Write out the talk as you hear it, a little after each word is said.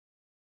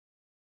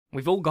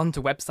We've all gone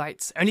to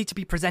websites only to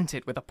be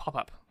presented with a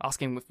pop-up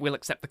asking if we'll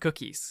accept the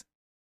cookies.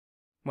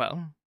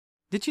 Well,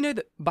 did you know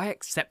that by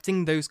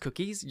accepting those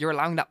cookies, you're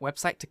allowing that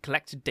website to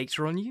collect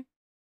data on you?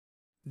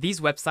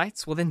 These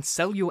websites will then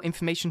sell your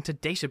information to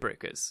data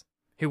brokers,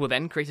 who will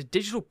then create a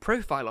digital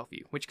profile of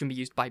you, which can be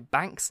used by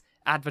banks,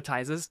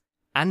 advertisers,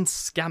 and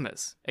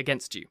scammers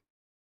against you.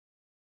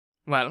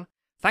 Well,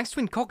 thanks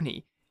to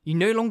Incogni, you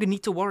no longer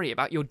need to worry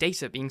about your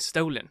data being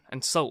stolen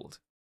and sold.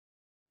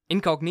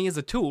 Incogni is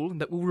a tool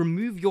that will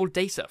remove your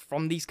data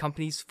from these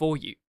companies for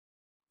you.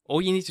 All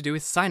you need to do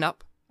is sign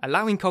up,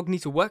 allow Incogni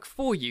to work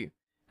for you,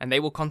 and they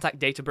will contact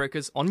data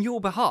brokers on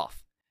your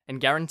behalf and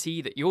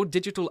guarantee that your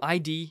digital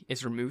ID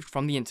is removed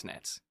from the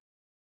internet.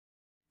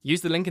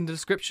 Use the link in the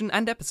description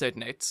and episode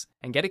notes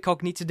and get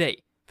Incogni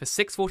today for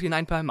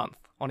 $6.49 per month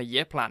on a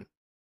year plan,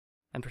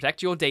 and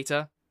protect your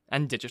data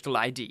and digital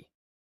ID.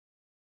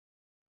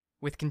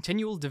 With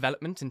continual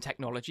development in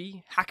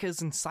technology,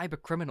 hackers and cyber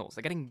criminals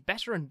are getting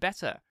better and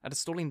better at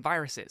installing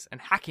viruses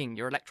and hacking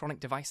your electronic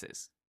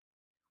devices.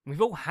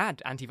 We've all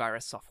had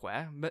antivirus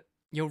software, but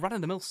your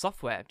run-of-the-mill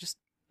software just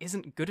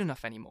isn't good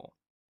enough anymore.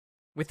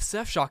 With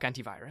Surfshark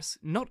Antivirus,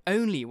 not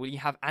only will you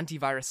have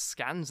antivirus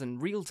scans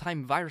and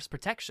real-time virus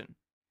protection,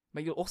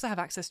 but you'll also have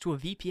access to a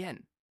VPN.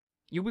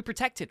 You'll be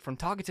protected from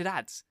targeted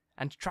ads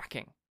and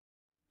tracking.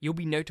 You'll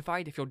be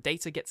notified if your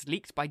data gets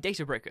leaked by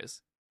data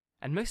brokers.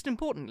 And most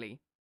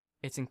importantly,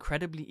 it's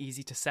incredibly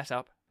easy to set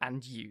up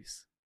and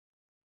use.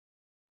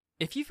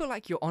 If you feel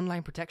like your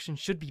online protection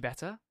should be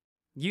better,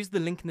 use the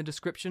link in the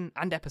description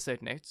and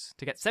episode notes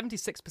to get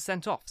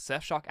 76% off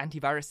Surfshark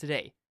Antivirus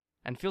today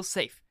and feel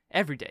safe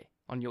every day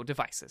on your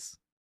devices.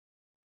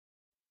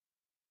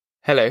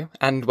 Hello,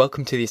 and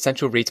welcome to the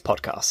Essential Reads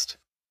podcast.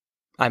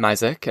 I'm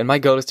Isaac, and my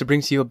goal is to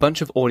bring to you a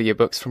bunch of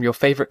audiobooks from your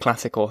favourite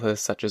classic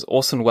authors such as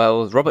Orson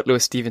Welles, Robert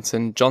Louis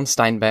Stevenson, John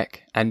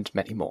Steinbeck, and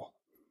many more.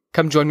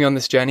 Come join me on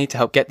this journey to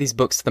help get these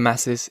books to the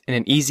masses in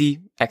an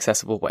easy,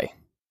 accessible way.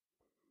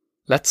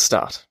 Let's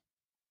start.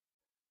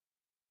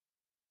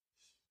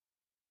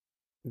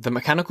 The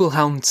mechanical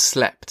hound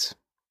slept,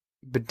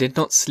 but did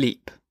not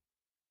sleep.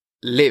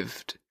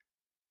 Lived,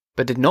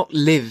 but did not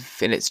live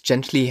in its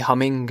gently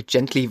humming,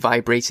 gently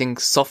vibrating,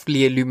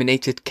 softly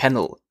illuminated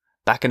kennel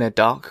back in a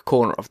dark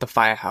corner of the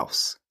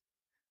firehouse.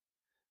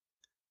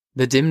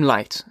 The dim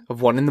light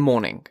of 1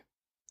 a.m,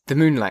 the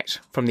moonlight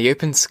from the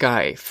open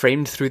sky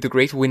framed through the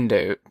great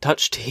window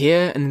touched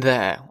here and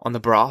there on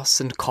the brass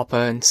and copper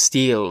and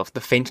steel of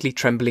the faintly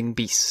trembling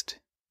beast.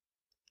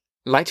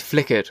 Light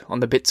flickered on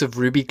the bits of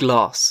ruby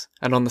glass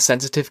and on the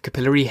sensitive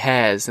capillary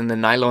hairs in the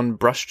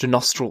nylon-brushed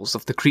nostrils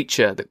of the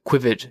creature that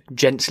quivered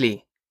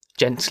gently,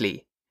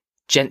 gently,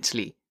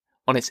 gently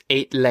on its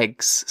 8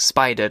 legs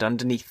spidered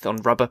underneath on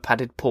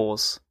rubber-padded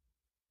paws.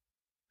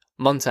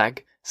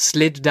 Montag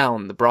slid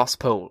down the brass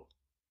pole.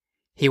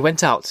 He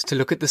went out to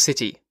look at the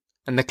city,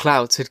 and the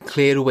clouds had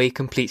cleared away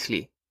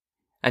completely,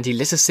 and he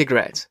lit a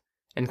cigarette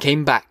and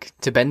came back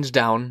to bend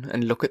down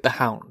and look at the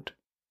hound.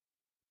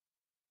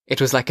 It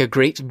was like a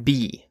great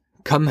bee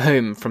come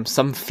home from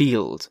some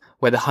field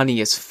where the honey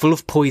is full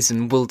of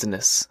poison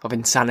wilderness of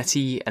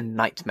insanity and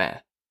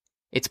nightmare,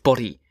 its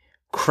body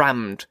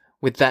crammed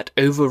with that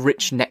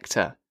over-rich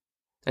nectar,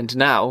 and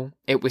now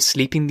it was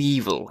sleeping the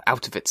evil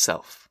out of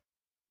itself.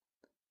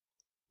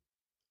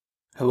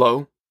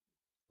 "Hello?"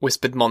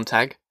 whispered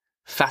Montag,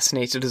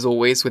 fascinated as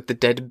always with the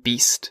dead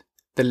beast,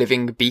 the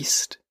living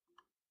beast.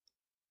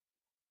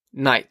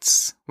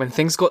 Nights, when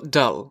things got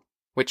dull,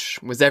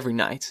 which was every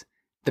night,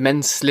 the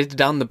men slid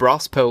down the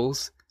brass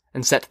poles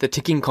and set the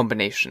ticking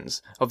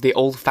combinations of the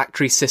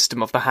olfactory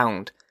system of the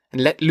hound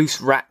and let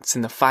loose rats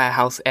in the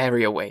firehouse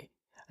areaway,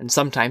 and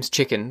sometimes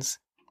chickens,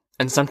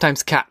 and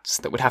sometimes cats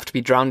that would have to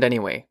be drowned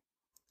anyway,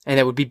 and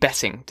there would be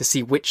betting to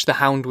see which the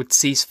hound would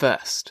seize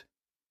first.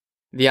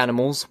 The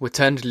animals were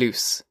turned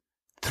loose.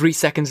 3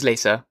 seconds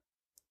later,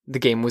 the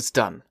game was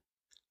done.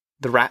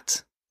 The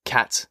rat,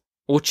 cat,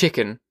 or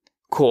chicken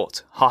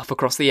caught half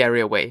across the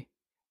areaway,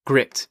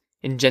 gripped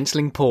in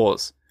gentling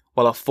paws,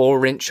 while a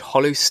 4-inch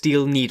hollow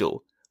steel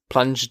needle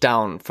plunged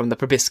down from the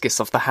proboscis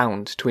of the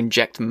hound to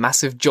inject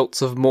massive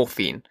jolts of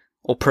morphine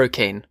or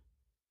procaine.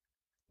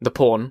 The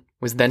pawn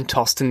was then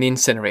tossed in the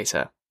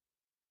incinerator.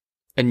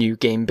 A new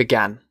game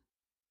began.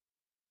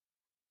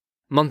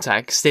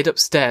 Montag stayed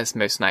upstairs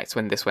most nights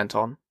when this went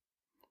on.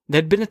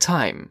 There had been a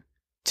time,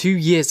 2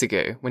 years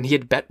ago, when he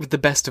had bet with the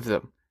best of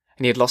them,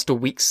 and he had lost a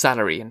week's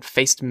salary and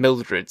faced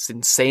Mildred's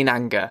insane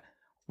anger,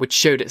 which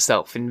showed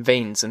itself in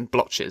veins and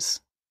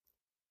blotches.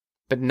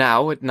 But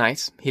now, at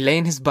night, he lay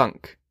in his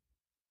bunk,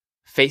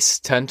 face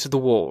turned to the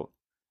wall,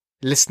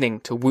 listening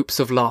to whoops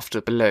of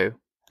laughter below,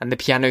 and the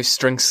piano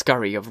string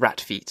scurry of rat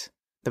feet,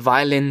 the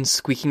violin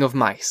squeaking of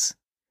mice,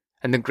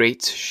 and the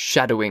great,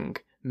 shadowing,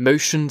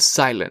 motioned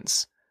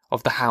silence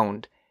of the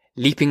hound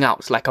leaping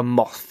out like a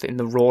moth in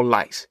the raw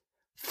light,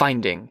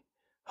 finding,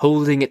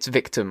 holding its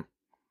victim,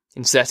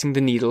 inserting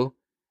the needle,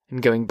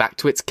 and going back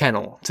to its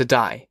kennel to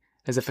die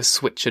as if a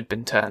switch had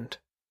been turned.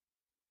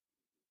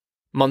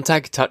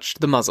 Montag touched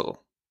the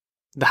muzzle.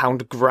 The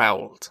hound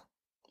growled.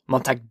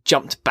 Montag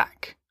jumped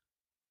back.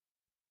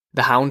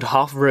 The hound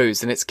half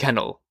rose in its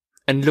kennel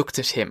and looked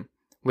at him,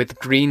 with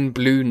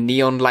green-blue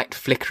neon light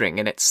flickering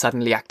in its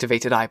suddenly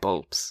activated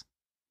eyebulbs.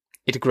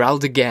 It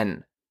growled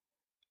again.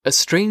 A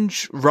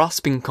strange,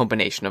 rasping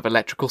combination of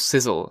electrical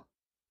sizzle,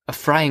 a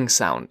frying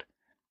sound,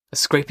 a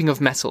scraping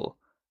of metal,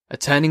 a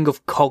turning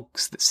of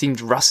cogs that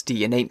seemed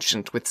rusty and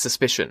ancient with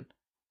suspicion.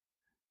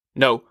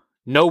 "No,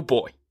 no,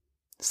 boy,"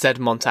 said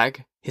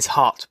Montag, his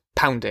heart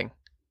pounding.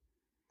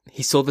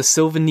 He saw the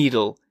silver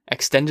needle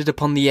extended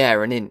upon the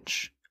air an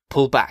inch,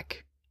 pull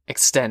back,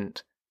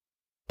 extend,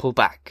 pull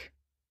back.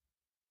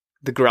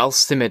 The growl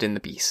simmered in the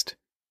beast,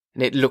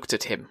 and it looked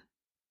at him.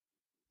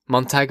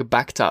 Montag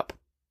backed up.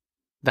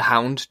 The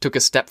hound took a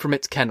step from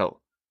its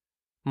kennel.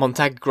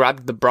 Montag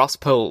grabbed the brass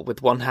pole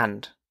with one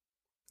hand.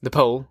 The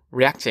pole,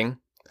 reacting,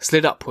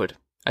 slid upward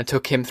and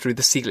took him through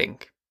the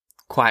ceiling,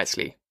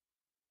 quietly.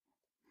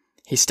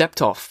 He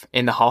stepped off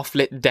in the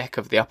half-lit deck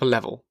of the upper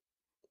level.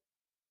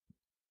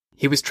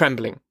 He was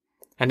trembling,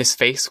 and his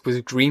face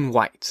was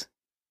green-white.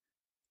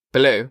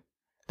 Below,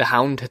 the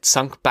hound had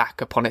sunk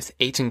back upon its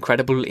 8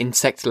 incredible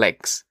insect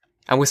legs,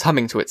 and was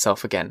humming to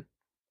itself again,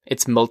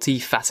 its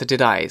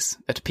multi-faceted eyes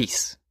at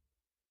peace.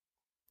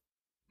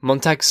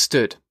 Montag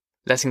stood,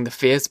 letting the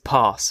fears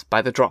pass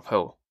by the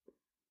drop-hole.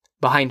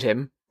 Behind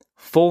him,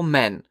 4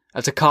 men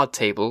at a card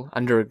table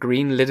under a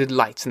green-lidded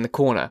light in the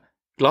corner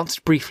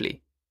glanced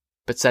briefly,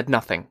 but said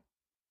nothing.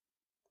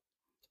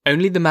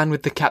 Only the man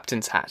with the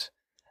captain's hat,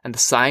 and the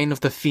sign of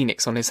the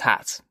phoenix on his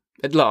hat,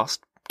 at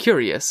last,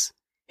 curious,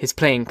 his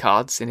playing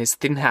cards in his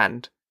thin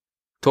hand,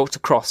 talked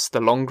across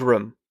the long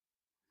room.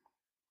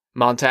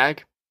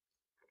 "Montag?"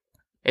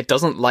 "It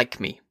doesn't like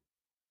me,"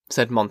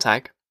 said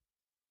Montag.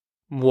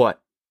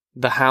 "What,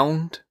 the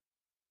hound?"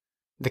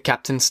 The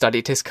captain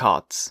studied his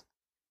cards.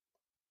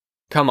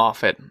 "Come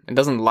off it. It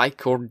doesn't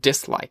like or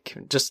dislike,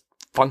 it just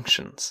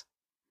functions.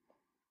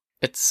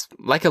 It's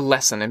like a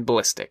lesson in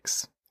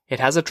ballistics. It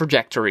has a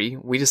trajectory,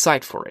 we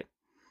decide for it.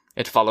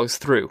 It follows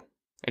through.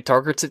 It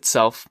targets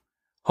itself,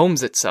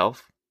 homes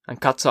itself, and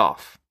cuts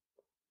off.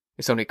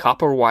 It's only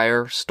copper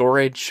wire,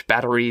 storage,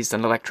 batteries,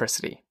 and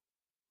electricity."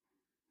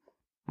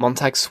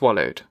 Montag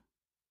swallowed.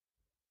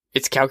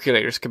 "Its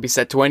calculators can be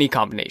set to any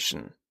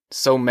combination.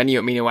 So many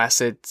amino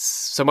acids,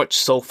 so much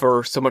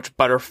sulfur, so much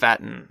butterfat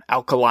and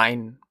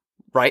alkaline,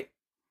 right?"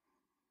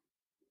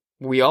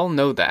 "We all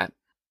know that.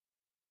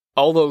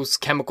 All those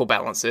chemical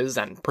balances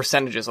and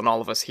percentages on all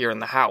of us here in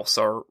the house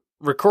are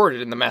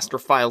recorded in the master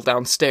file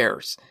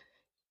downstairs.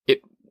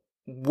 It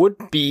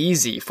would be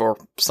easy for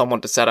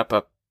someone to set up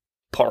a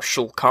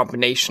partial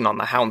combination on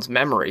the hound's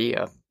memory,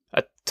 a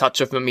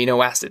touch of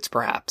amino acids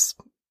perhaps.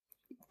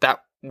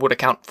 That would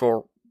account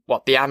for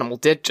what the animal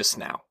did just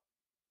now.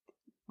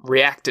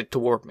 Reacted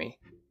toward me."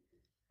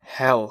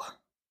 "Hell,"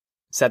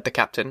 said the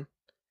captain.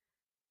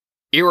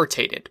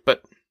 "Irritated,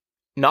 but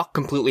not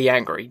completely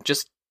angry,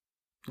 just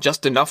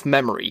enough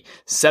memory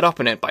set up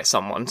in it by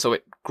someone so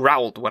it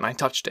growled when I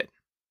touched it."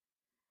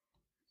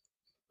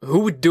 "Who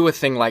would do a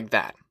thing like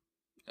that?"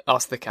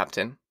 asked the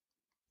captain.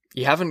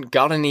 "You haven't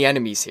got any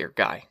enemies here,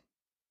 Guy."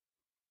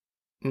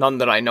 "None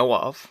that I know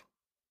of.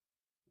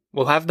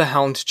 We'll have the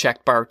hound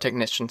checked by our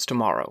technicians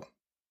tomorrow."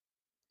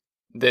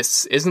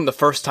 "This isn't the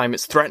first time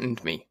it's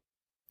threatened me,"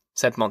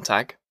 said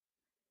Montag.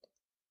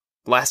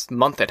 "Last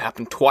month it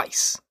happened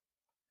twice.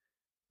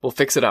 We'll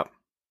fix it up.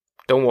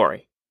 Don't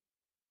worry."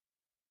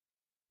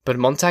 But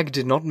Montag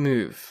did not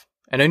move,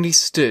 and only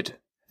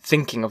stood,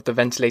 thinking of the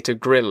ventilator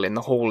grill in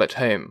the hall at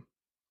home,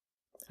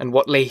 and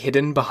what lay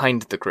hidden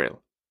behind the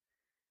grill.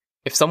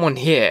 If someone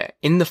here,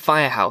 in the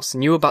firehouse,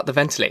 knew about the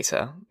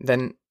ventilator,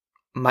 then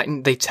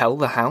mightn't they tell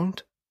the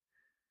hound?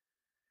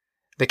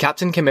 The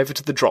captain came over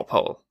to the drop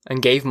hole,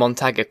 and gave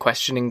Montag a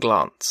questioning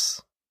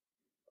glance.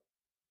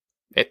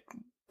 "It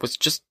was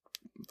just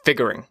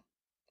figuring,"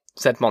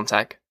 said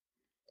Montag.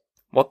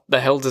 "What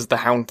the hell does the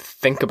hound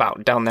think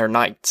about down there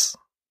nights?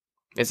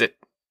 Is it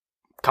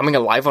coming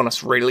alive on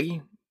us,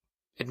 really?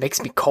 It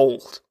makes me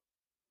cold."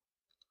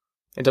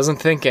 "It doesn't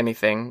think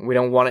anything we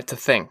don't want it to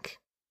think."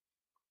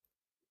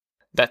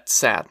 "That's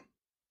sad,"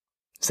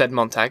 said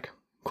Montag,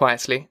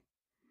 quietly.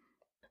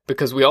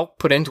 "Because we all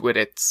put into it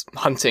its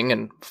hunting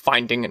and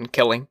finding and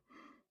killing.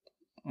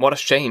 What a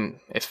shame,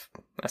 if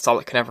that's all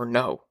it can ever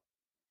know."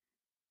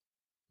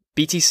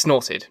 Beatty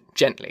snorted,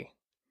 gently.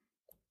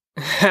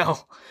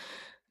 "Hell,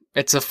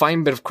 it's a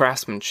fine bit of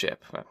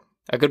craftsmanship.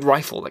 A good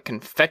rifle that can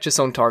fetch its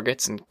own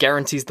targets and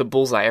guarantees the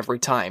bullseye every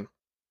time.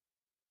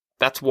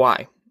 That's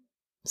why,"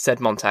 said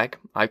Montag,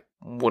 "I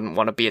wouldn't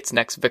want to be its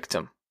next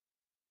victim."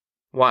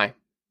 "Why?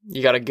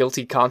 You got a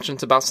guilty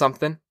conscience about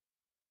something?"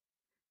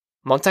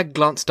 Montag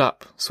glanced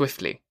up,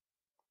 swiftly.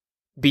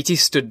 Beatty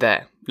stood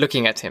there,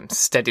 looking at him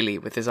steadily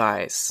with his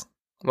eyes,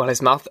 while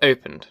his mouth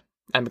opened,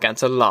 and began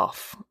to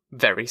laugh,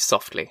 very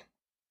softly.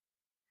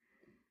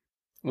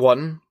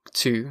 1,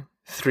 2,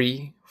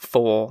 3,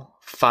 4,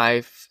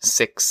 5,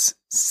 6,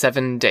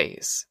 7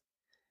 days,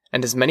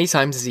 and as many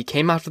times as he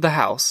came out of the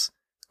house,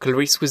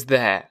 Clarice was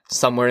there,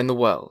 somewhere in the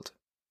world.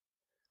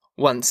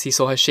 Once he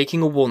saw her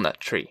shaking a walnut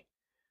tree.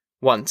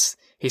 Once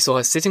he saw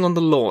her sitting on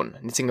the lawn,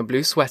 knitting a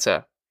blue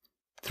sweater,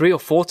 3 or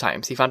 4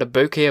 times he found a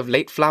bouquet of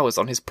late flowers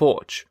on his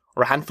porch,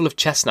 or a handful of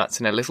chestnuts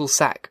in a little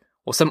sack,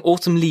 or some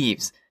autumn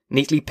leaves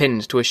neatly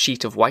pinned to a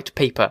sheet of white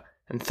paper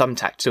and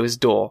thumbtacked to his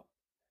door.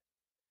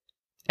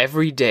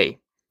 Every day,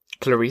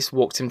 Clarice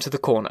walked him to the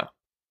corner.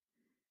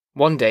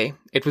 One day,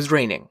 it was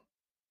raining.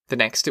 The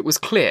next, it was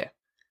clear.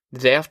 The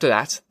day after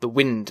that, the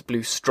wind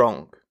blew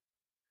strong.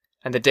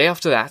 And the day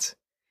after that,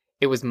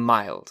 it was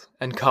mild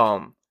and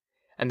calm.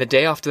 And the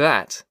day after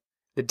that,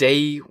 the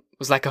day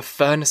was like a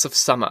furnace of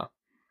summer,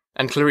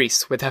 and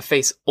Clarice with her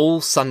face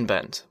all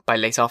sunburnt by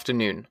late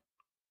afternoon.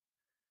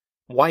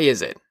 "Why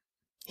is it?"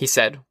 he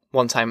said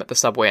one time at the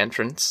subway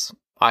entrance.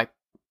 "I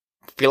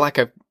feel like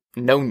I've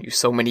known you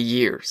so many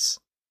years."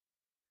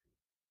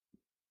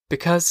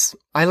 "Because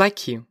I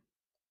like you,"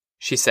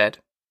 she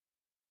said.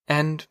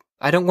 "And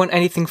I don't want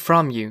anything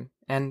from you,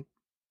 and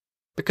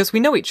because we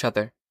know each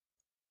other."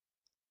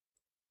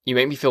 "You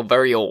make me feel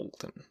very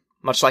old, and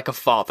much like a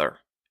father."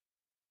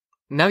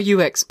 "Now you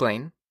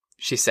explain,"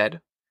 she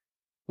said,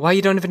 "why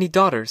you don't have any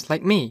daughters,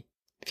 like me,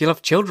 if you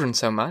love children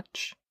so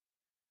much."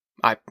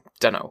 "I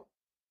dunno."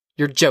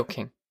 "You're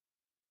joking."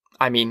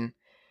 "I mean..."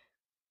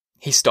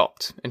 He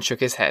stopped and shook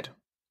his head.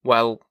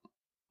 "Well,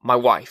 my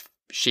wife,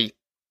 she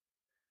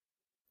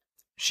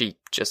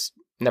just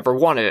never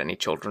wanted any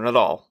children at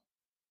all."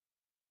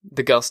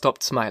 The girl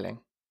stopped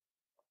smiling.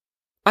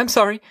 "I'm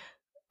sorry.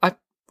 I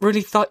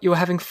really thought you were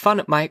having fun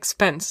at my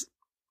expense.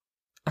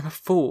 I'm a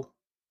fool."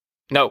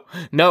 No,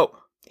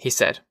 he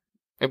said.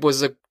 "It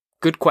was a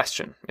good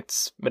question.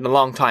 It's been a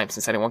long time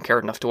since anyone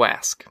cared enough to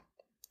ask.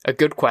 A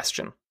good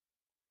question."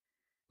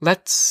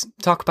 "Let's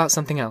talk about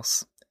something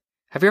else.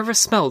 Have you ever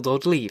smelled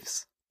old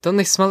leaves? Don't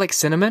they smell like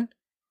cinnamon?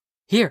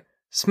 Here,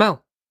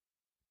 smell."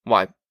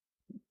 "Why,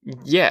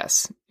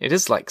 yes, it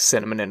is like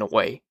cinnamon in a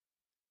way."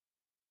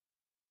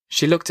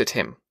 She looked at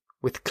him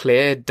with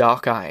clear,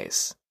 dark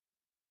eyes.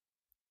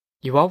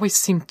 "You always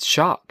seemed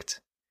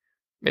shocked."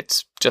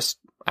 "It's just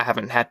I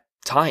haven't had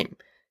time."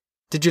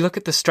 "Did you look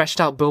at the stretched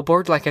out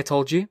billboard like I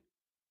told you?"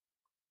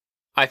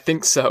 "I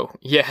think so,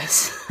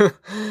 yes."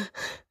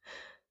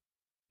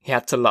 He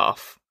had to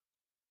laugh.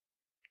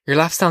 "Your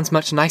laugh sounds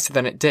much nicer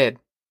than it did."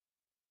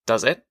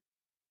 "Does it?"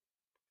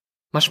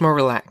 "Much more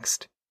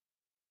relaxed."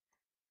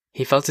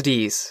 He felt at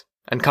ease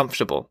and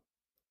comfortable.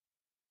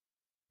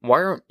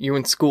 "Why aren't you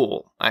in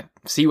school? I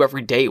see you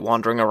every day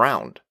wandering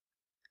around."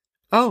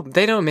 "Oh,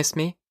 they don't miss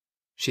me,"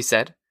 she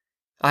said.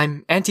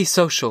 "I'm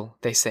antisocial,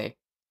 they say.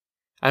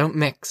 I don't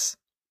mix.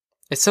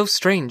 It's so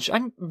strange.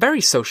 I'm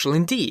very social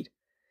indeed.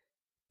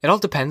 It all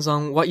depends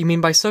on what you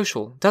mean by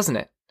social, doesn't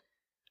it?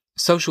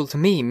 Social to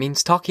me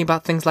means talking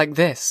about things like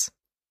this."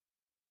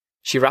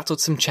 She rattled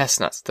some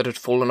chestnuts that had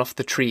fallen off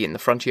the tree in the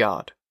front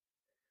yard.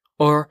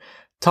 "Or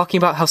talking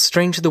about how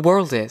strange the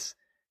world is.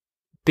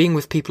 Being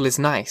with people is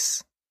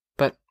nice,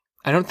 but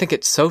I don't think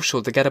it's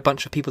social to get a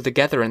bunch of people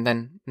together and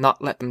then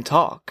not let them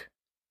talk.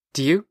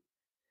 Do you?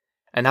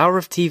 An hour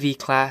of TV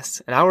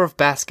class, an hour of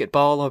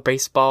basketball or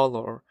baseball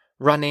or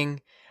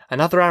running,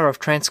 another hour of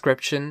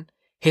transcription,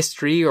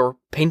 history or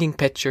painting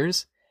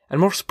pictures, and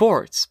more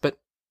sports, but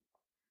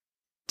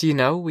do you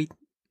know, we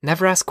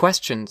never ask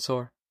questions,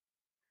 or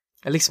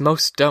at least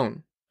most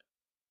don't.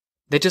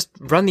 They just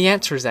run the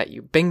answers at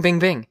you, bing, bing,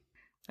 bing,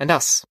 and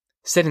us,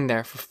 sitting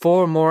there for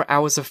 4 more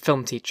hours of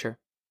film teacher.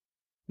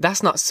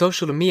 That's not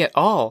social to me at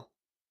all.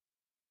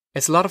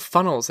 It's a lot of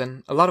funnels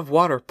and a lot of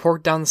water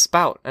poured down the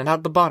spout and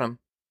out the bottom,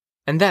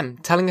 and them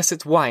telling us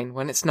it's wine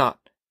when it's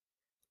not.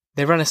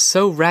 They run us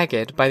so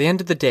ragged, by the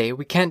end of the day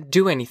we can't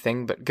do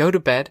anything but go to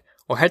bed,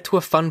 or head to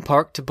a fun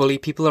park to bully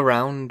people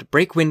around,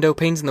 break window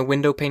panes in the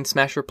window pane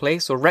smasher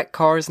place, or wreck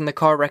cars in the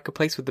car wrecker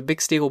place with the big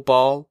steel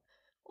ball,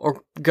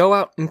 or go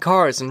out in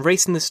cars and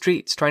race in the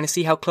streets trying to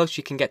see how close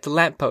you can get to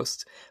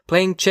lampposts,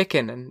 playing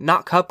chicken and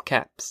knock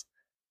hubcaps.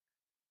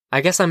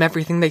 I guess I'm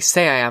everything they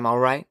say I am, all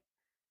right.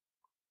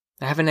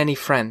 I haven't any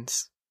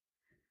friends.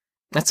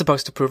 That's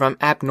supposed to prove I'm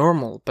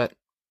abnormal, but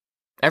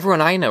everyone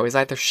I know is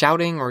either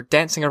shouting or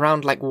dancing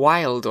around like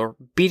wild or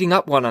beating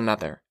up one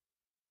another.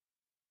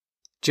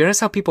 Do you notice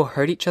how people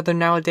hurt each other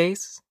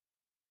nowadays?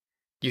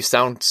 You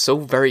sound so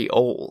very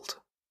old.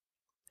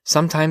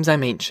 Sometimes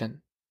I'm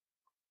ancient.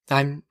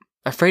 I'm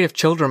afraid of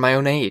children my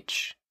own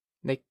age.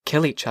 They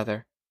kill each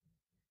other.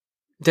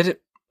 Did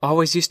it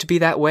always used to be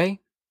that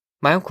way?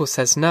 My uncle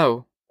says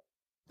no.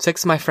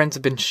 6 of my friends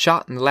have been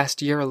shot in the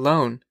last year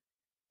alone.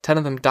 10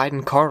 of them died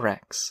in car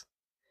wrecks.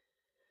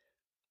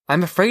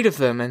 I'm afraid of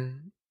them,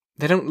 and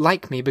they don't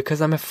like me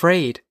because I'm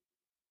afraid.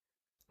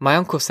 My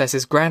uncle says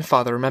his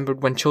grandfather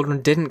remembered when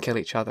children didn't kill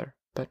each other,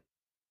 but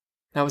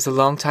that was a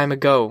long time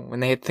ago when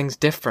they had things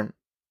different.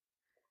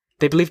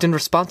 They believed in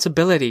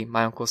responsibility,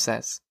 my uncle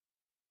says.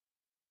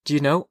 Do you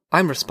know,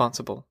 I'm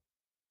responsible.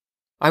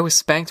 I was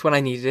spanked when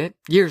I needed it,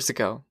 years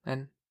ago,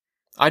 and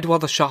I do all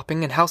the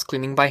shopping and house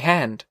cleaning by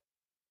hand.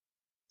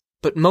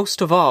 But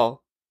most of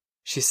all,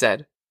 she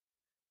said,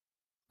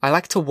 I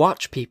like to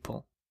watch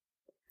people.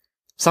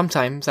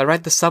 Sometimes I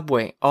ride the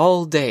subway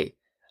all day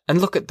and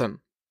look at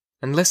them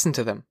and listen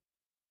to them.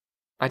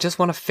 I just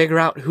want to figure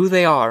out who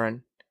they are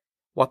and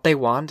what they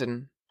want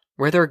and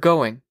where they're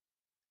going.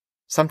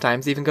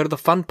 sometimes even go to the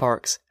fun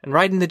parks and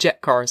ride in the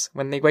jet cars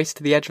when they race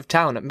to the edge of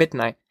town at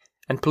midnight,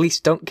 and police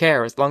don't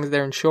care as long as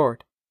they're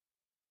insured.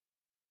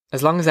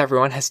 As long as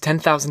everyone has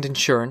 10,000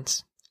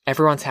 insurance,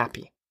 everyone's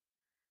happy.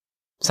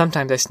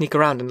 Sometimes I sneak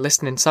around and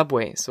listen in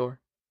subways, or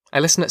I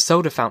listen at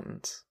soda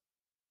fountains.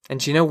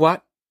 And you know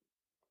what?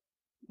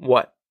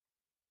 What?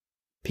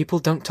 People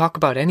don't talk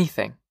about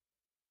anything.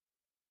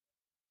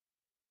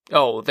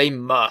 Oh, they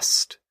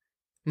must.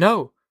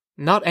 No,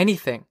 not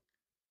anything.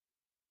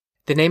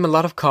 They name a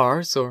lot of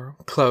cars, or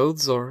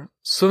clothes, or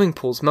swimming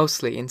pools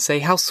mostly, and say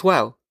how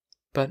swell,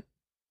 but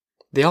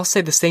they all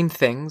say the same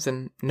things,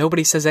 and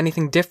nobody says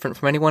anything different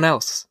from anyone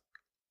else.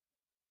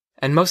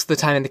 And most of the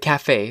time in the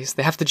cafes,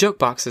 they have the joke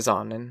boxes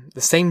on, and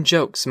the same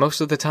jokes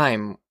most of the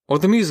time, or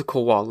the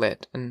musical wall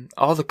lit, and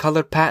all the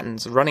coloured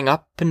patterns running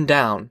up and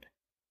down.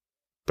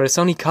 But it's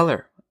only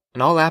colour,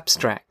 and all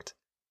abstract.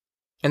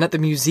 And at the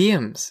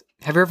museums,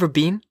 have you ever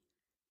been?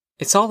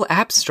 It's all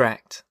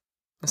abstract.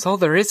 That's all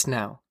there is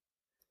now.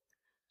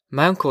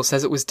 My uncle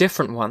says it was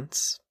different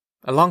once.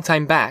 A long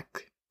time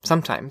back,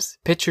 sometimes,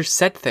 pictures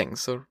said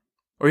things, or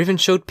even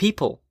showed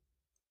people.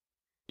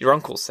 Your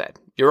uncle said.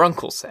 Your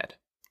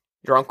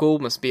uncle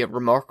must be a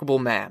remarkable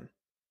man.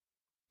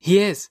 He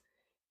is.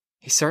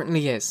 He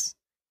certainly is.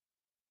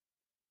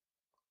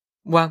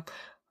 Well,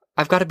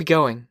 I've got to be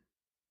going.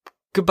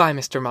 Goodbye,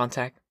 Mr.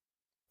 Montag.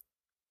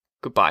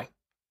 Goodbye.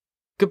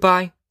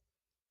 Goodbye.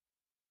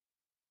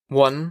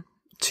 1,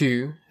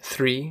 2,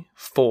 3,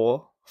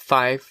 4,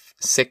 5,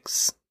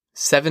 6,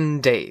 7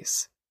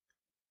 days.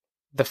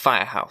 The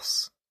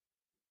firehouse.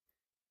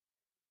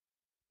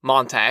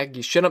 Montag,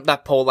 you shut up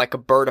that pole like a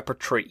bird up a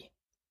tree.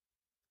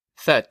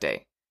 3rd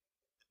day.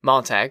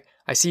 Montag,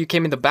 I see you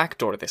came in the back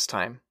door this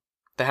time.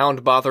 The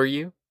hound bother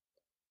you?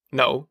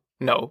 No.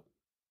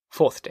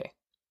 4th day.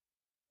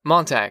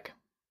 Montag,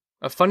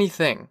 a funny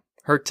thing.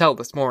 Heard tell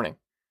this morning.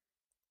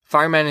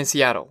 Fireman in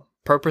Seattle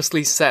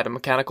purposely set a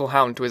mechanical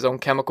hound to his own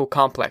chemical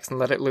complex and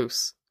let it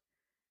loose.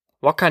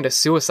 What kind of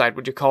suicide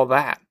would you call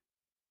that?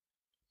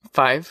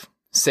 5,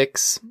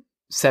 6,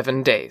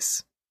 7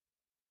 days.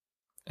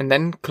 And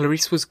then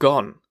Clarice was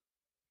gone.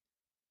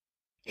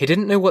 He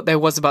didn't know what there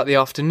was about the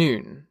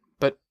afternoon,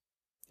 but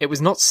it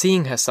was not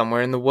seeing her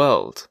somewhere in the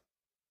world.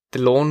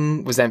 The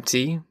lawn was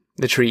empty,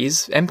 the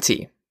trees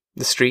empty,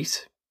 the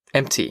street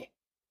empty.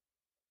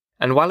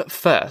 And while at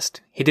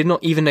first he did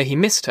not even know he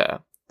missed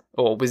her,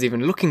 or was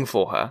even looking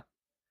for her,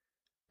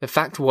 the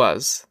fact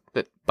was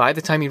that by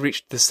the time he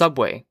reached the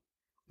subway,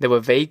 there were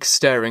vague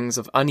stirrings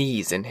of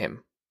unease in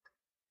him.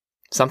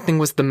 Something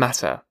was the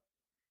matter.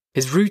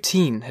 His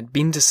routine had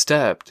been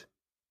disturbed.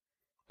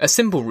 A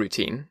simple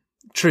routine,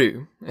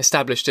 true,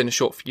 established in a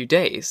short few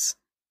days,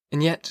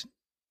 and yet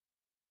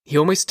he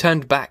almost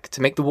turned back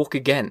to make the walk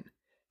again,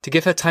 to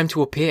give her time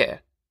to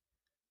appear.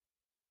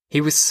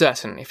 He was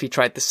certain if he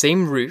tried the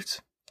same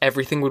route,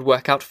 everything would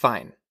work out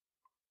fine.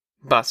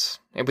 But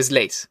it was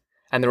late,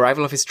 and the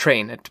arrival of his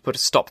train had to put a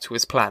stop to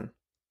his plan.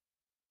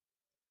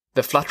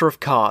 The flutter of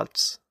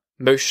cards,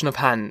 motion of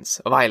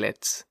hands, of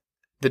eyelids,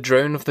 the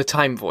drone of the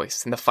time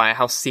voice in the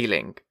firehouse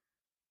ceiling.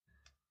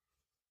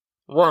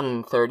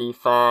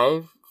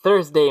 1:35,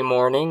 Thursday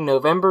morning,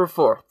 November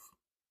 4th.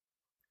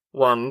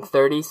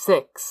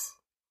 1:36,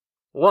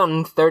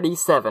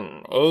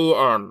 1:37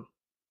 a.m.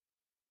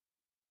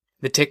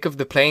 The tick of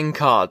the playing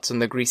cards on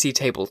the greasy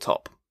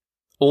tabletop.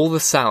 All the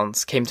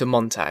sounds came to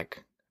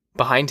Montag,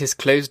 behind his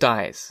closed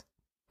eyes,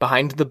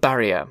 behind the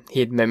barrier he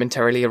had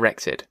momentarily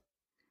erected.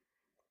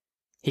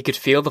 He could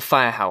feel the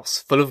firehouse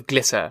full of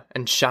glitter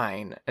and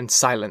shine and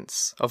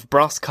silence, of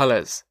brass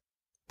colours,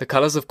 the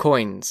colours of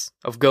coins,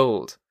 of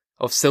gold,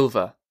 of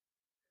silver.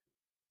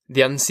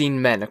 The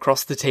unseen men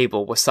across the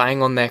table were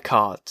sighing on their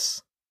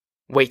cards,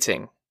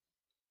 waiting.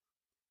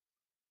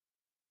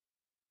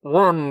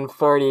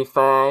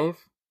 1:45.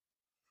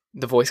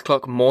 The voice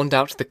clock mourned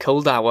out the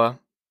cold hour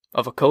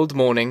of a cold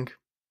morning,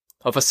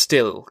 of a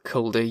still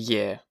colder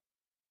year.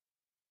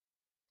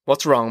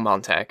 What's wrong,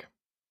 Montag?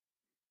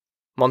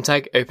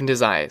 Montag opened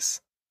his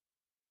eyes.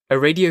 A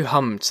radio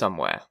hummed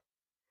somewhere.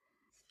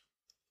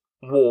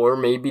 War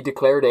may be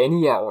declared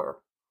any hour.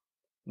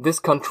 This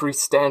country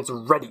stands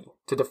ready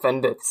to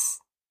defend its...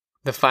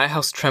 The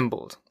firehouse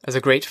trembled as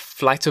a great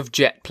flight of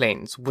jet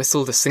planes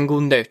whistled a single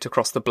note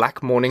across the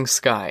black morning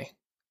sky.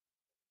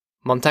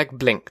 Montag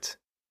blinked.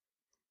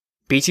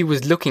 Beatty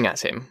was looking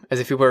at him as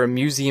if he were a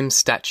museum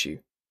statue.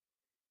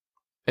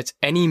 At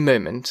any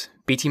moment,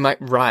 Beatty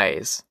might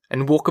rise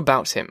and walk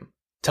about him,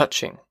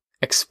 touching,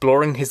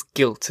 exploring his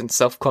guilt and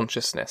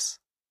self-consciousness.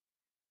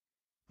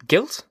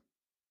 Guilt?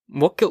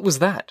 What guilt was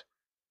that?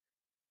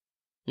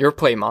 Your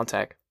play,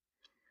 Montag.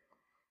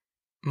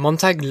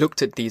 Montag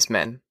looked at these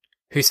men,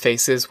 whose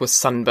faces were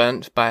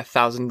sunburnt by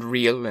 1,000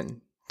 real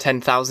and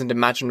 10,000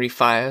 imaginary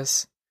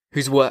fires,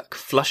 whose work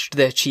flushed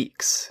their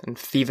cheeks and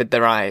fevered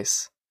their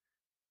eyes.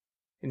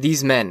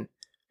 These men,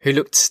 who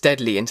looked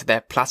steadily into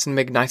their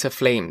platinum igniter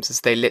flames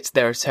as they lit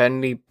their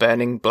eternally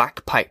burning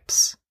black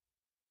pipes.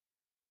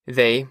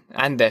 They,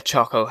 and their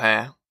charcoal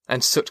hair,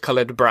 and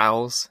soot-coloured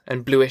brows,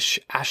 and bluish,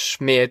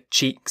 ash-smeared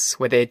cheeks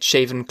where they had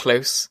shaven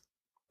close,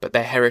 but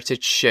their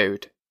heritage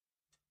showed.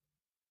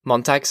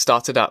 Montag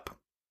started up,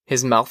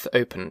 his mouth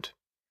opened.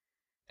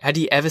 Had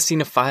he ever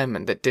seen a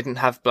fireman that didn't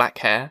have black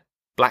hair,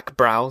 black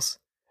brows,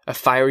 a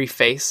fiery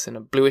face, and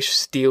a bluish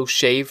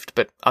steel-shaved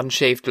but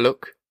unshaved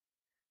look?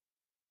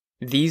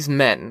 These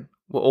men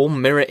were all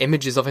mirror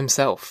images of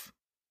himself.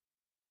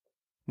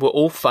 Were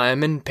all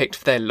firemen picked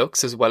for their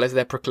looks as well as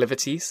their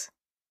proclivities?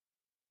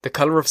 The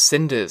colour of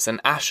cinders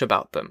and ash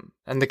about them,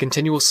 and the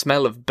continual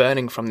smell of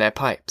burning from their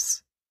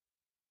pipes.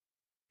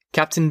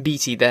 Captain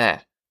Beatty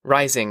there,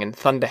 rising in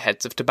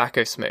thunderheads of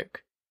tobacco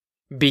smoke.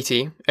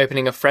 Beatty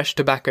opening a fresh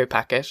tobacco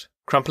packet,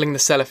 crumpling the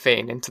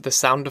cellophane into the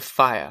sound of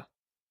fire.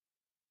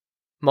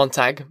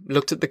 Montag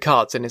looked at the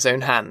cards in his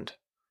own hand.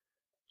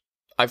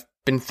 I've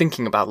been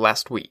thinking about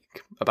last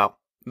week, about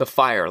the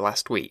fire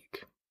last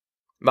week,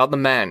 about the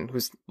man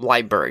whose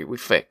library we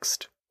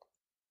fixed.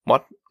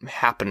 What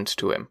happened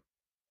to him?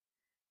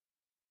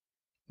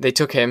 They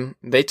took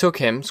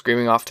him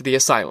screaming off to the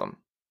asylum.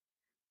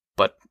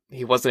 But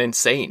he wasn't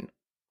insane.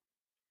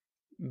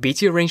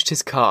 Beatty arranged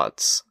his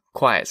cards,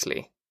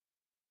 quietly.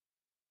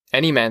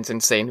 Any man's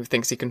insane who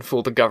thinks he can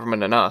fool the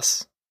government and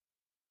us.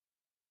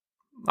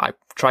 I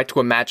tried to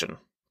imagine,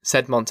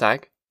 said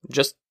Montag,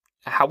 just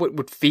how it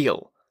would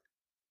feel.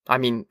 I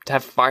mean, to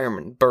have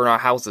firemen burn our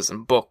houses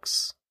and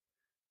books.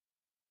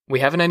 We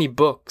haven't any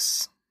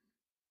books.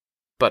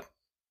 But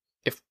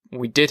if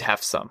we did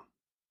have some,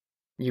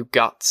 you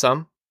got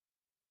some?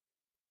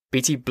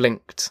 Beatty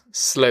blinked,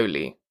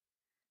 slowly.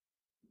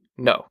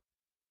 No.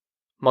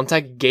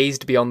 Montag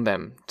gazed beyond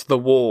them, to the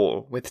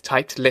wall with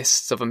typed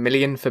lists of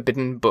 1,000,000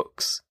 forbidden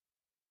books.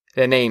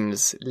 Their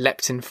names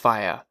leapt in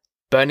fire,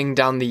 burning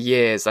down the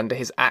years under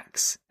his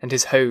axe and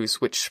his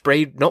hose which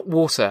sprayed not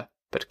water,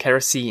 but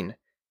kerosene.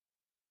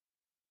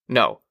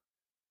 No.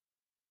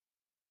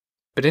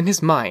 But in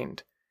his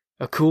mind,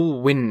 a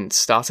cool wind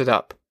started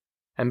up,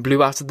 and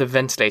blew out of the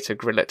ventilator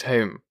grill at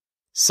home,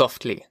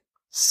 softly,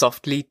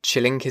 softly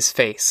chilling his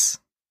face.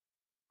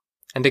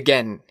 And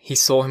again he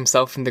saw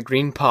himself in the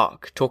Green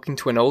Park talking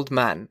to an old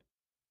man,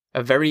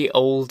 a very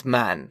old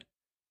man,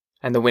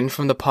 and the wind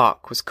from the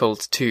park was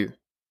cold too.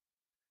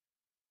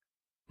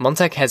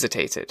 Montag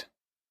hesitated.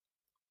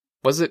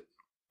 Was it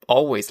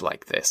always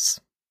like this?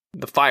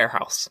 The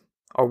firehouse,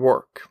 our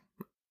work.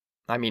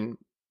 I mean,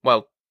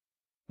 well,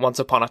 once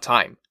upon a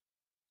time.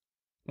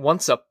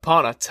 Once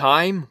upon a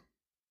time?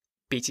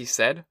 Beatty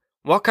said.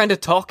 What kind of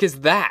talk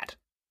is that?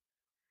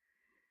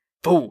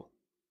 Fool,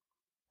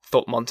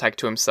 thought Montag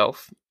to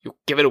himself. You'll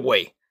give it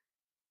away.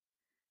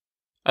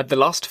 At the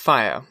last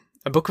fire,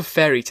 a book of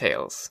fairy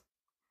tales.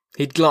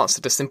 He'd glanced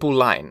at a simple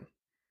line.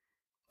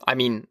 I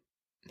mean,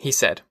 he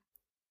said,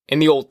 in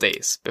the old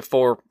days,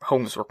 before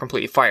homes were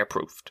completely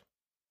fireproofed.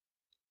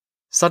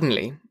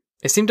 Suddenly,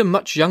 it seemed a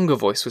much younger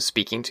voice was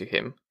speaking to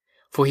him,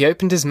 for he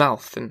opened his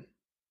mouth, and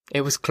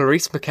it was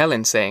Clarice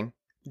McKellen saying,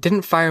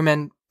 didn't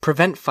firemen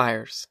prevent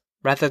fires,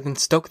 rather than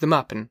stoke them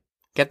up and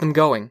get them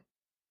going?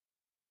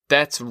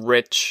 That's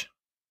rich.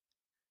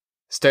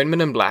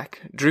 Stoneman and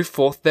Black drew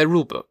forth their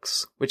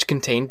rulebooks, which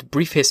contained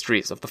brief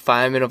histories of the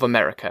firemen of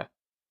America,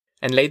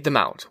 and laid them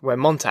out where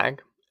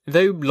Montag,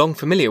 though long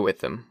familiar with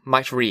them,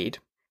 might read,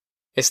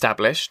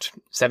 established,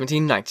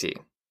 1790,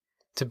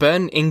 to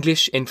burn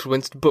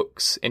English-influenced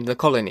books in the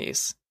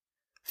colonies.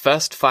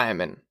 First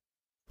fireman,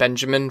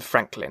 Benjamin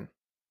Franklin.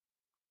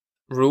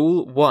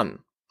 Rule 1.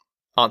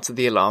 Answer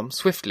the alarm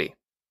swiftly.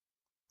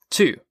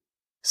 2.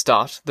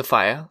 Start the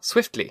fire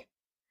swiftly.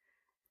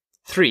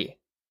 3.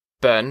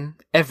 Burn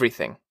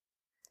everything.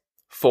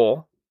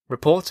 4.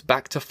 Report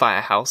back to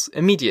firehouse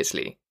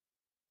immediately.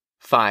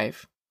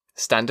 5.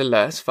 Stand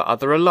alert for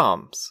other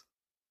alarms.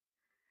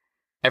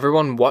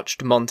 Everyone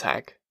watched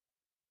Montag.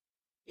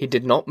 He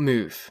did not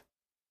move.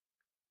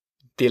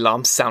 The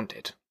alarm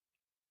sounded.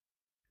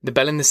 The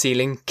bell in the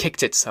ceiling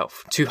kicked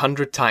itself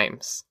 200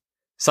 times.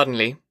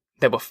 Suddenly,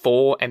 there were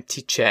 4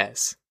 empty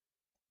chairs.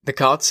 The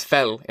cards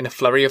fell in a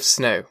flurry of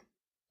snow.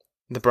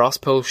 The brass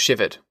pole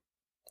shivered.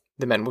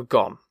 The men were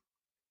gone.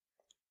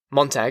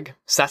 Montag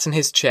sat in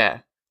his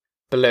chair.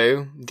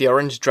 Below, the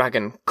orange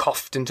dragon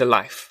coughed into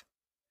life.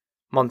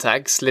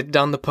 Montag slid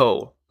down the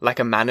pole like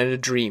a man in a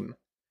dream.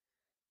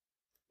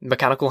 The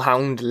mechanical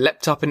hound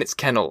leapt up in its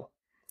kennel,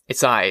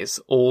 its eyes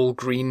all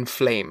green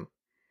flame.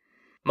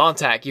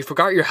 Montag, you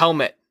forgot your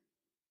helmet!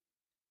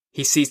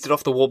 He seized it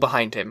off the wall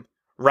behind him,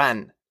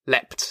 ran,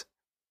 leapt,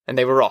 and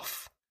they were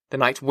off, the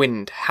night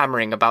wind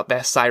hammering about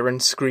their siren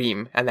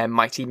scream and their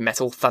mighty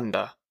metal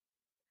thunder.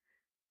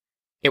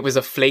 It was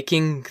a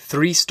flaking,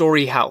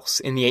 3-story house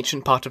in the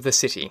ancient part of the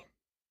city,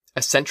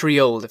 a century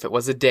old if it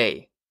was a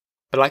day,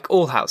 but like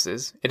all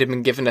houses, it had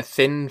been given a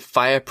thin,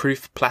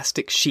 fireproof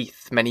plastic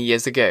sheath many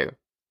years ago,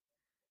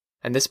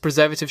 and this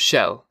preservative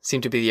shell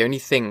seemed to be the only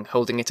thing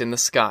holding it in the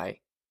sky.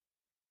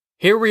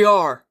 Here we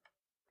are!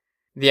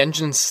 The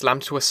engine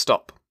slammed to a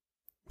stop.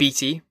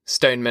 Beatty,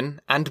 Stoneman,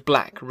 and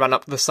Black ran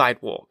up the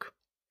sidewalk.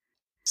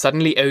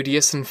 Suddenly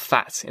odious and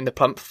fat in the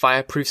plump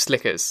fireproof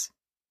slickers,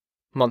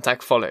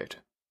 Montag followed.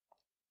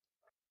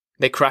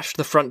 They crashed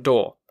the front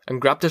door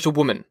and grabbed at a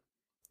woman.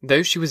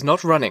 Though she was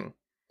not running,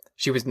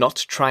 She was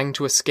not trying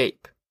to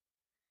escape.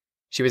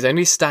 She was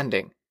only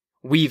standing,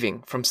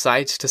 weaving from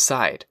side to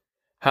side,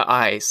 her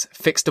eyes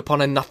fixed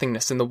upon a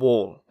nothingness in the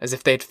wall, as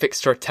if they had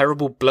fixed her a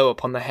terrible blow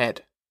upon the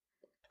head.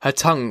 Her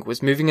tongue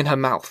was moving in her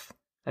mouth,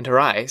 and her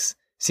eyes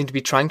seemed to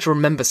be trying to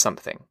remember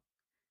something.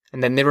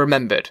 And then they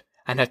remembered,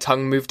 and her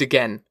tongue moved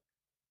again.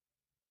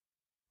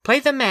 "Play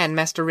the man,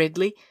 Master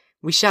Ridley.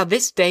 We shall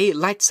this day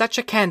light such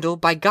a candle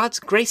by God's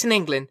grace in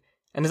England,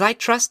 and as I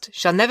trust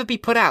shall never be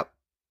put out."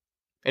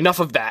 "Enough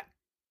of that,"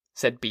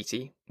 said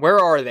Beatty. "Where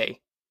are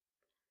they?"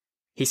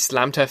 He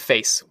slammed her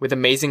face with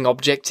amazing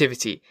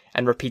objectivity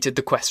and repeated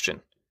the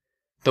question.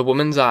 The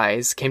woman's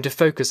eyes came to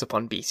focus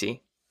upon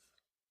Beatty.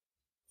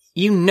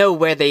 "You know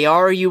where they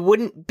are or you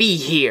wouldn't be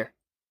here,"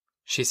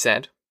 she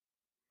said.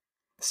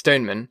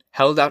 Stoneman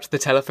held out the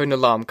telephone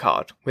alarm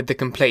card with the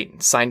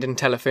complaint signed in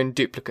telephone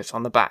duplicate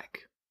on the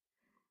back.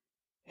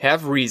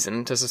 "Have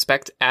reason to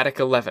suspect Attic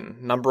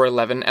 11, number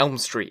 11 Elm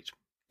Street,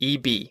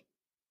 E.B."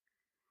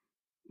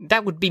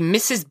 "That would be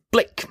Mrs.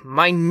 Blake,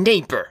 my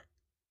neighbour,"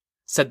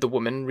 said the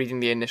woman, reading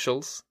the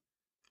initials.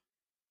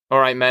 "All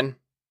right, men.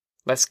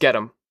 Let's get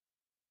 'em."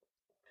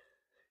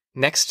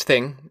 Next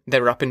thing,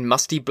 they were up in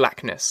musty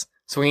blackness,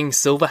 swinging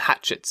silver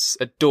hatchets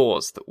at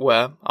doors that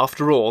were,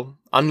 after all,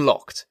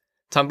 unlocked,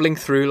 tumbling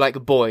through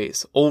like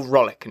boys, all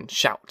rollick and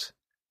shout.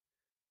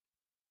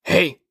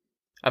 "Hey!"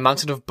 A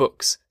mountain of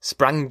books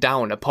sprang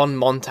down upon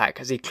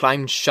Montag as he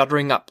climbed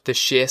shuddering up the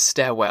sheer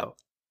stairwell.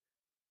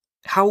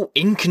 How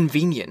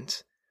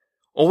inconvenient!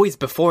 Always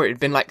before it had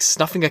been like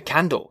snuffing a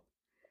candle.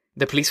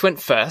 The police went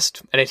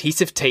first and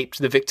adhesive taped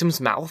the victim's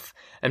mouth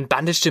and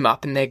bandaged him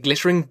up in their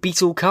glittering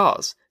Beetle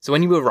cars, so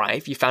when you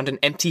arrived you found an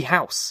empty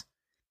house.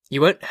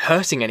 You weren't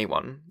hurting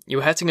anyone, you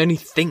were hurting only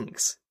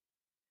things.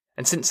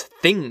 And since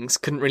things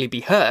couldn't really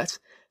be hurt,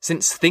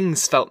 since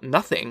things felt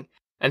nothing,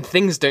 and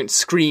things don't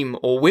scream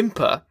or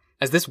whimper,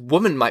 as this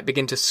woman might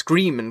begin to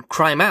scream and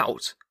cry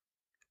out,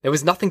 there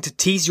was nothing to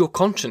tease your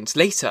conscience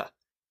later.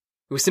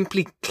 It was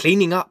simply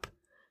cleaning up.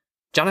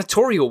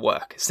 Janitorial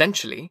work,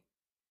 essentially.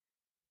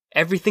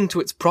 Everything to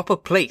its proper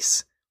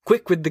place.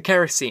 Quick with the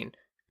kerosene.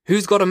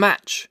 Who's got a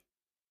match?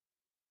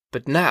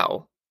 But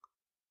now,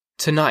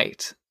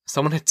 tonight,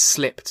 someone had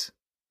slipped.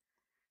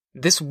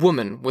 This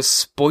woman was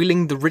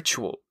spoiling the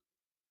ritual.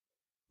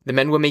 The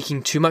men were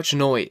making too much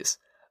noise,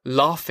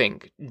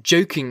 laughing,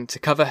 joking to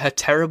cover her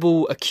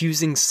terrible,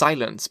 accusing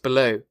silence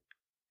below.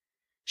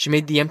 She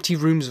made the empty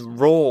rooms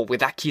roar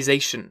with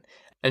accusation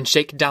and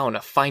shake down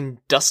a fine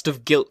dust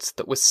of guilt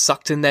that was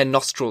sucked in their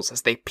nostrils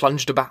as they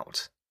plunged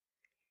about.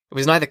 It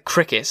was neither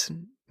cricket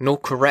nor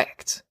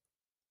correct.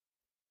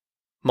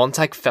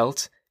 Montag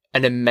felt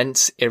an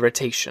immense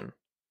irritation.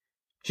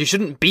 She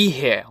shouldn't be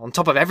here, on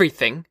top of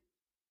everything.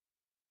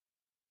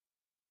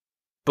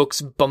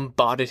 Books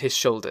bombarded his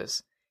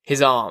shoulders,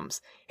 his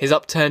arms, his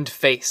upturned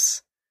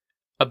face.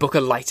 A book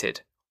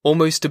alighted,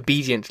 almost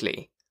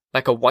obediently,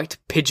 like a white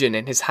pigeon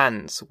in his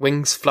hands,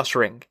 wings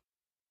fluttering.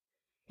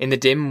 In the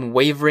dim,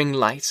 wavering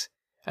light,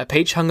 a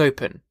page hung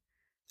open,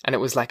 and it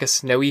was like a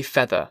snowy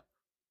feather,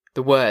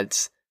 the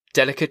words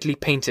delicately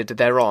painted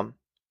thereon.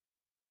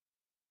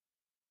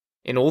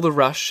 In all the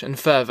rush and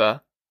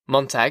fervour,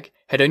 Montag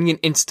had only an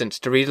instant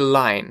to read a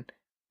line,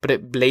 but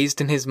it blazed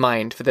in his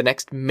mind for the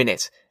next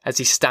minute as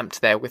he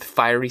stamped there with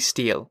fiery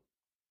steel.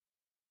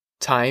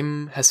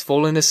 Time has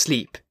fallen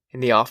asleep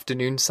in the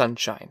afternoon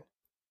sunshine.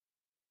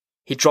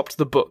 He dropped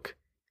the book.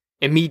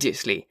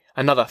 Immediately,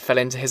 another fell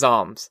into his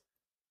arms.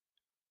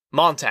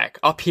 "Montag,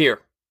 up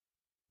here!"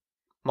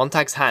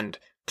 Montag's hand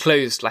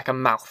closed like a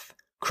mouth,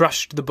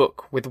 crushed the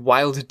book with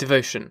wild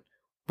devotion,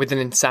 with an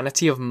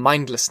insanity of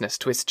mindlessness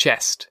to his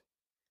chest.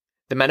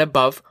 The men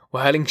above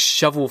were hurling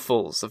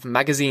shovelfuls of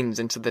magazines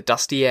into the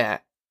dusty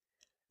air.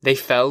 They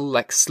fell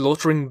like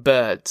slaughtering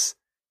birds,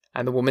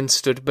 and the woman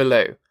stood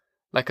below,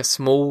 like a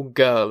small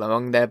girl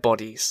among their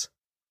bodies.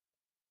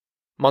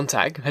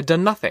 Montag had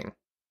done nothing.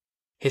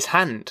 His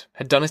hand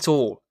had done it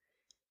all.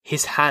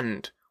 His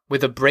hand,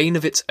 with a brain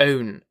of its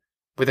own,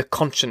 with a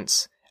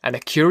conscience and a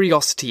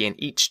curiosity in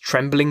each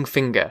trembling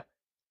finger,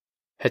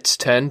 had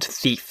turned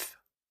thief.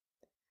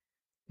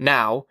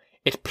 Now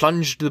it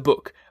plunged the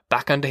book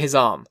back under his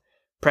arm,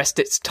 pressed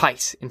it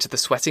tight into the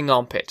sweating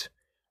armpit,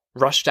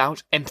 rushed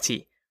out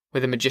empty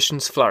with a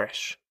magician's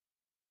flourish.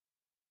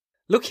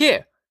 "Look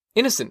here!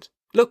 Innocent!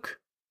 Look!"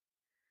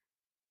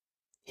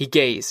 He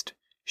gazed,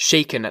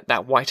 shaken at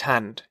that white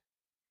hand.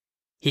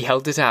 He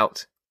held it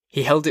out.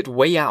 He held it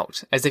way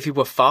out, as if he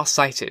were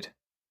far-sighted.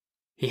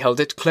 He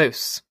held it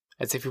close,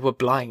 as if he were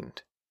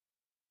blind.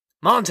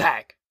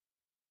 "Montag!"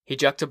 He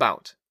jerked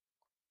about.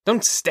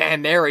 "Don't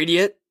stand there,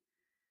 idiot!"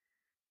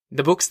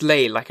 The books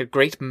lay like a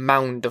great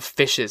mound of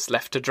fishes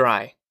left to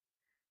dry.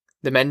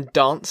 The men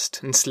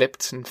danced and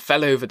slipped and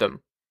fell over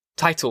them.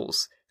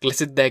 Titles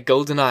glittered their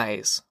golden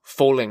eyes,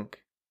 falling.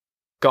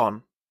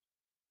 Gone.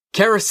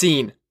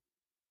 "Kerosene!"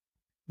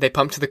 They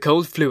pumped the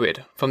cold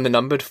fluid from the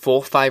numbered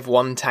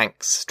 451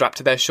 tanks strapped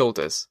to their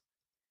shoulders.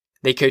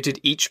 They coated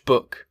each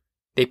book.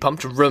 They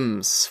pumped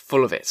rooms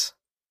full of it.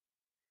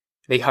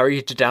 They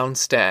hurried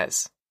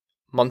downstairs.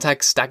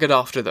 Montag staggered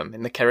after them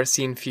in the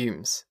kerosene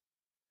fumes.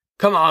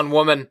 "Come on,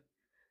 woman!"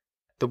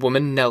 The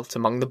woman knelt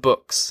among the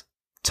books,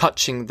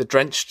 touching the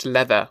drenched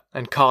leather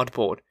and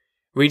cardboard,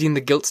 reading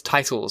the gilt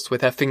titles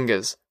with her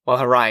fingers, while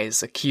her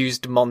eyes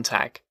accused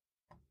Montag.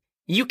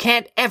 "You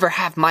can't ever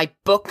have my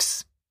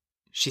books,"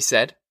 she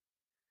said.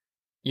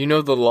 "You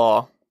know the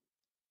law,"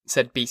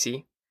 said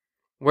Beatty.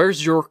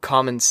 "Where's your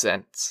common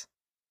sense?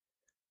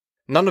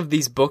 None of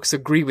these books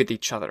agree with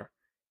each other.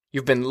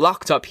 You've been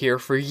locked up here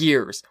for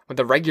years with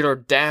a regular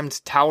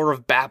damned Tower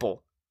of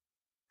Babel.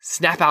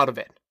 Snap out of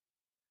it.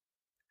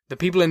 The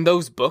people in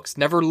those books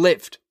never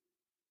lived.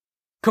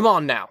 Come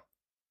on now."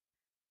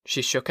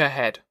 She shook her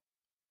head.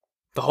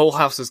 "The whole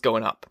house is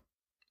going up,"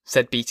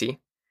 said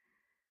Beatty.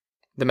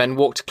 The men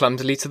walked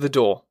clumsily to the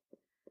door.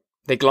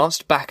 They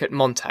glanced back at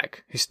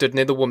Montag, who stood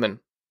near the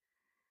woman.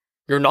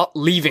 "You're not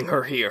leaving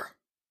her here,"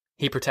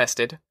 he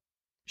protested.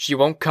 "She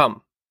won't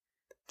come.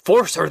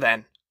 Force her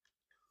then."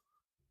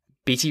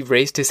 Beatty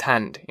raised his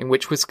hand, in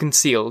which was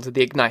concealed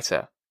the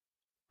igniter.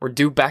 "We're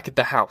due back at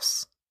the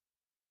house.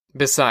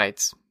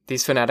 Besides,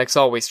 these fanatics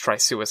always try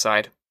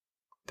suicide.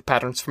 The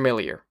pattern's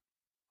familiar."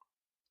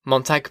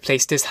 Montag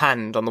placed his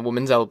hand on the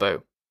woman's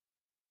elbow.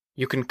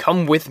 "You can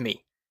come with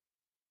me."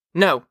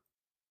 "No,"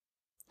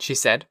 she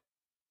said.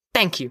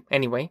 "Thank you,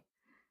 anyway."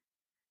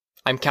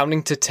 "I'm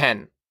counting to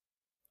 10,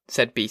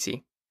 said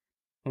Beatty.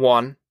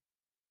 1,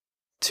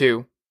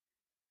 2.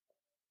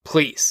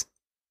 "Please,"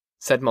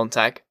 said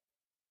Montag.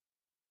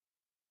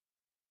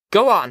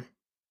 "Go on,"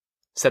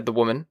 said the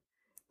woman.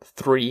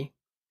 3,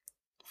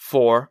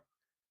 4.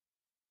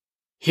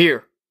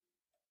 "Here."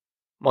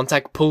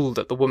 Montag pulled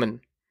at the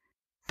woman.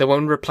 The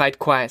woman replied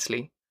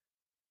quietly,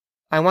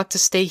 "I want to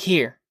stay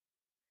here."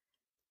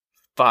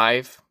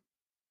 5,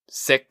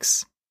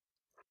 6.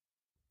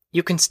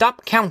 "You can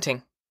stop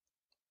counting,"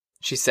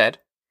 she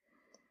said.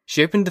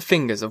 She opened the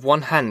fingers of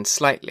one hand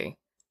slightly,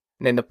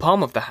 and in the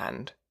palm of the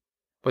hand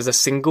was a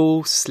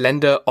single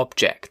slender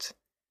object.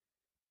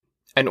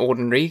 An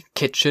ordinary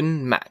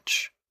kitchen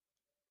match.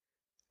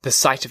 The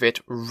sight of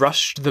it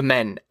rushed the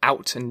men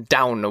out and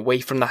down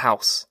away from the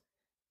house.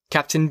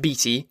 Captain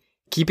Beatty,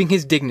 keeping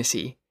his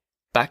dignity,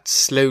 backed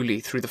slowly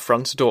through the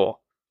front door,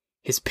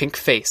 his pink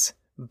face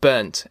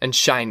burnt and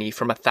shiny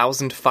from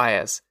 1,000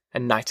 fires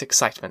and night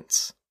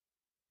excitements.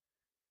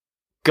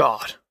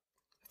 "God,"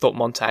 thought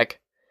Montag.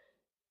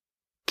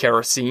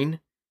 "Kerosene?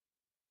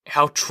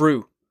 How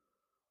true.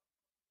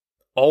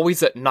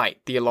 Always at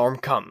night the alarm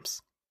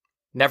comes,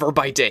 never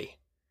by day.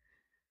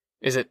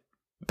 Is it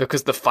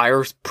because the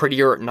fire's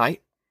prettier at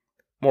night?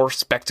 More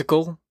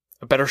spectacle?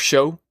 A better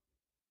show?"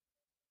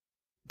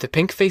 The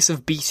pink face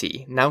of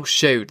Beatty now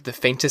showed the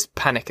faintest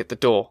panic at the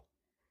door.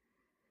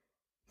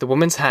 The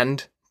woman's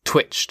hand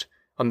twitched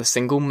on the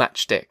single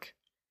matchstick.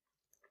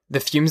 The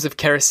fumes of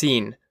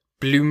kerosene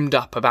bloomed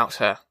up about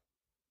her.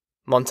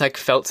 Montag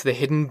felt the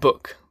hidden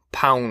book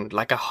pound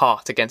like a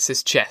heart against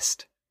his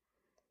chest.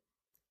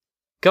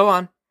 "Go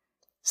on,"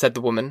 said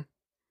the woman,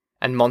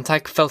 and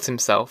Montag felt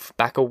himself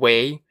back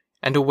away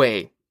and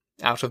away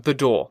out of the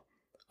door,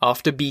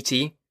 after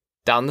Beatty,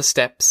 down the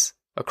steps,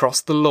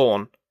 across the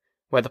lawn,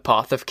 where the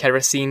path of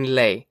kerosene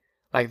lay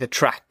like the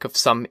track of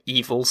some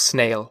evil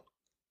snail.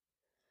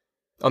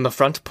 On the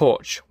front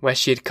porch, where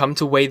she had come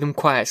to weigh them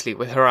quietly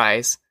with her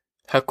eyes,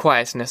 her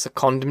quietness a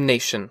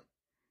condemnation,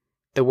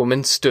 the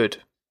woman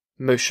stood,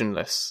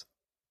 motionless.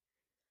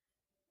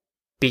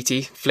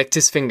 Beatty flicked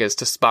his fingers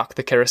to spark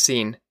the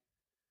kerosene.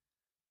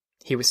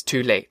 He was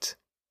too late.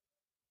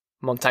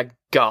 Montag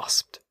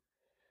gasped.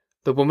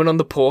 The woman on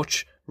the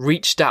porch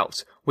reached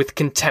out with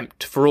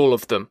contempt for all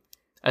of them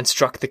and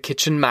struck the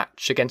kitchen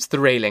match against the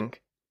railing.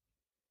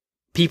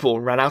 People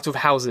ran out of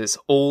houses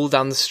all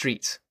down the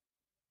street.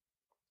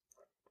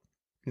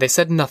 They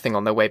said nothing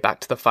on their way back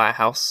to the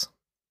firehouse.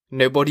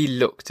 Nobody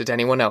looked at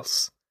anyone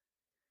else.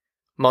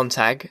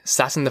 Montag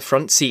sat in the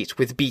front seat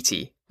with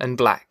Beatty and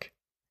Black.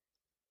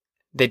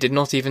 They did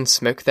not even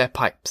smoke their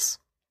pipes.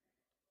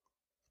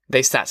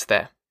 They sat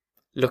there,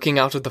 looking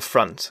out of the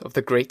front of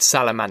the great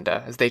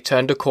salamander as they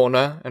turned a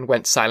corner and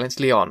went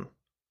silently on.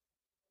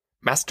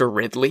 "Master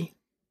Ridley?"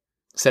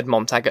 said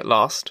Montag at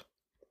last.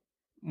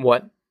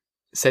 "What?"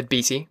 said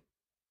Beatty.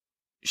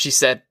 "She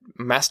said,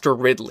 Master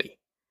Ridley.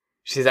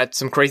 She said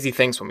some crazy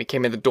things when we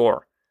came in the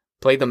door.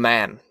 Play the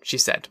man, she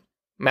said.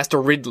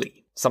 Master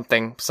Ridley,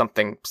 something,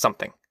 something,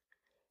 something.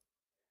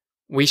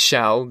 We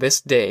shall, this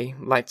day,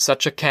 light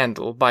such a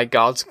candle by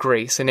God's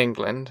grace in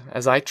England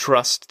as I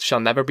trust shall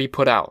never be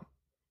put out,"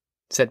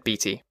 said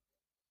Beatty.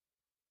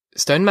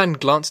 Stoneman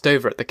glanced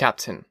over at the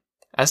captain,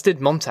 as did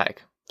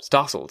Montag,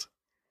 startled.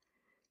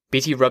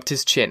 Beatty rubbed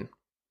his chin.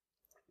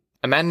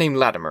 "A man named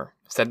Latimer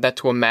said that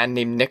to a man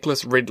named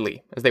Nicholas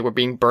Ridley as they were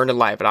being burned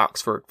alive at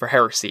Oxford for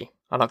heresy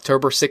on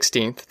October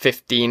 16th,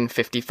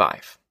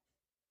 1555.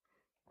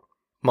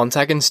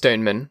 Montag and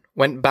Stoneman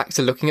went back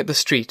to looking at the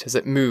street as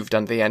it moved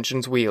under the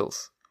engine's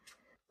wheels.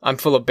 "I'm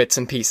full of bits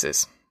and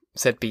pieces,"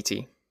 said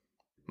Beatty.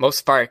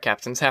 "Most fire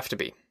captains have to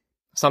be.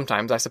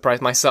 Sometimes I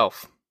surprise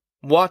myself.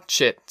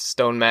 Watch it,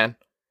 Stoneman."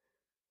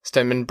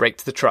 Stoneman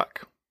braked the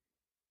truck.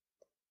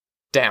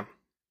 "Damn,"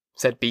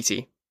 said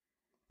Beatty.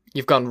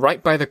 "You've gone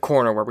right by the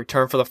corner where we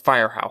turn for the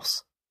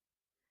firehouse."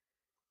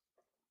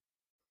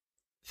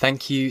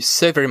 Thank you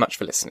so very much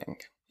for listening.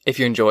 If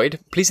you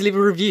enjoyed, please leave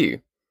a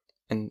review.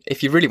 And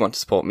if you really want to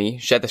support me,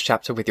 share this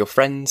chapter with your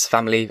friends,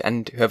 family,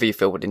 and whoever you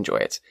feel would enjoy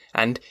it.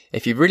 And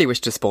if you really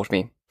wish to support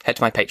me, head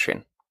to my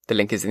Patreon. The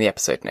link is in the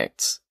episode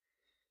notes.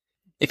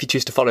 If you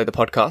choose to follow the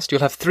podcast,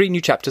 you'll have 3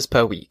 new chapters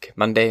per week,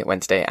 Monday,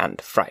 Wednesday, and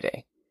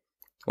Friday.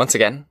 Once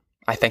again,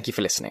 I thank you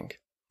for listening.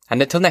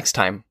 And until next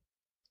time,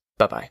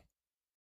 bye-bye.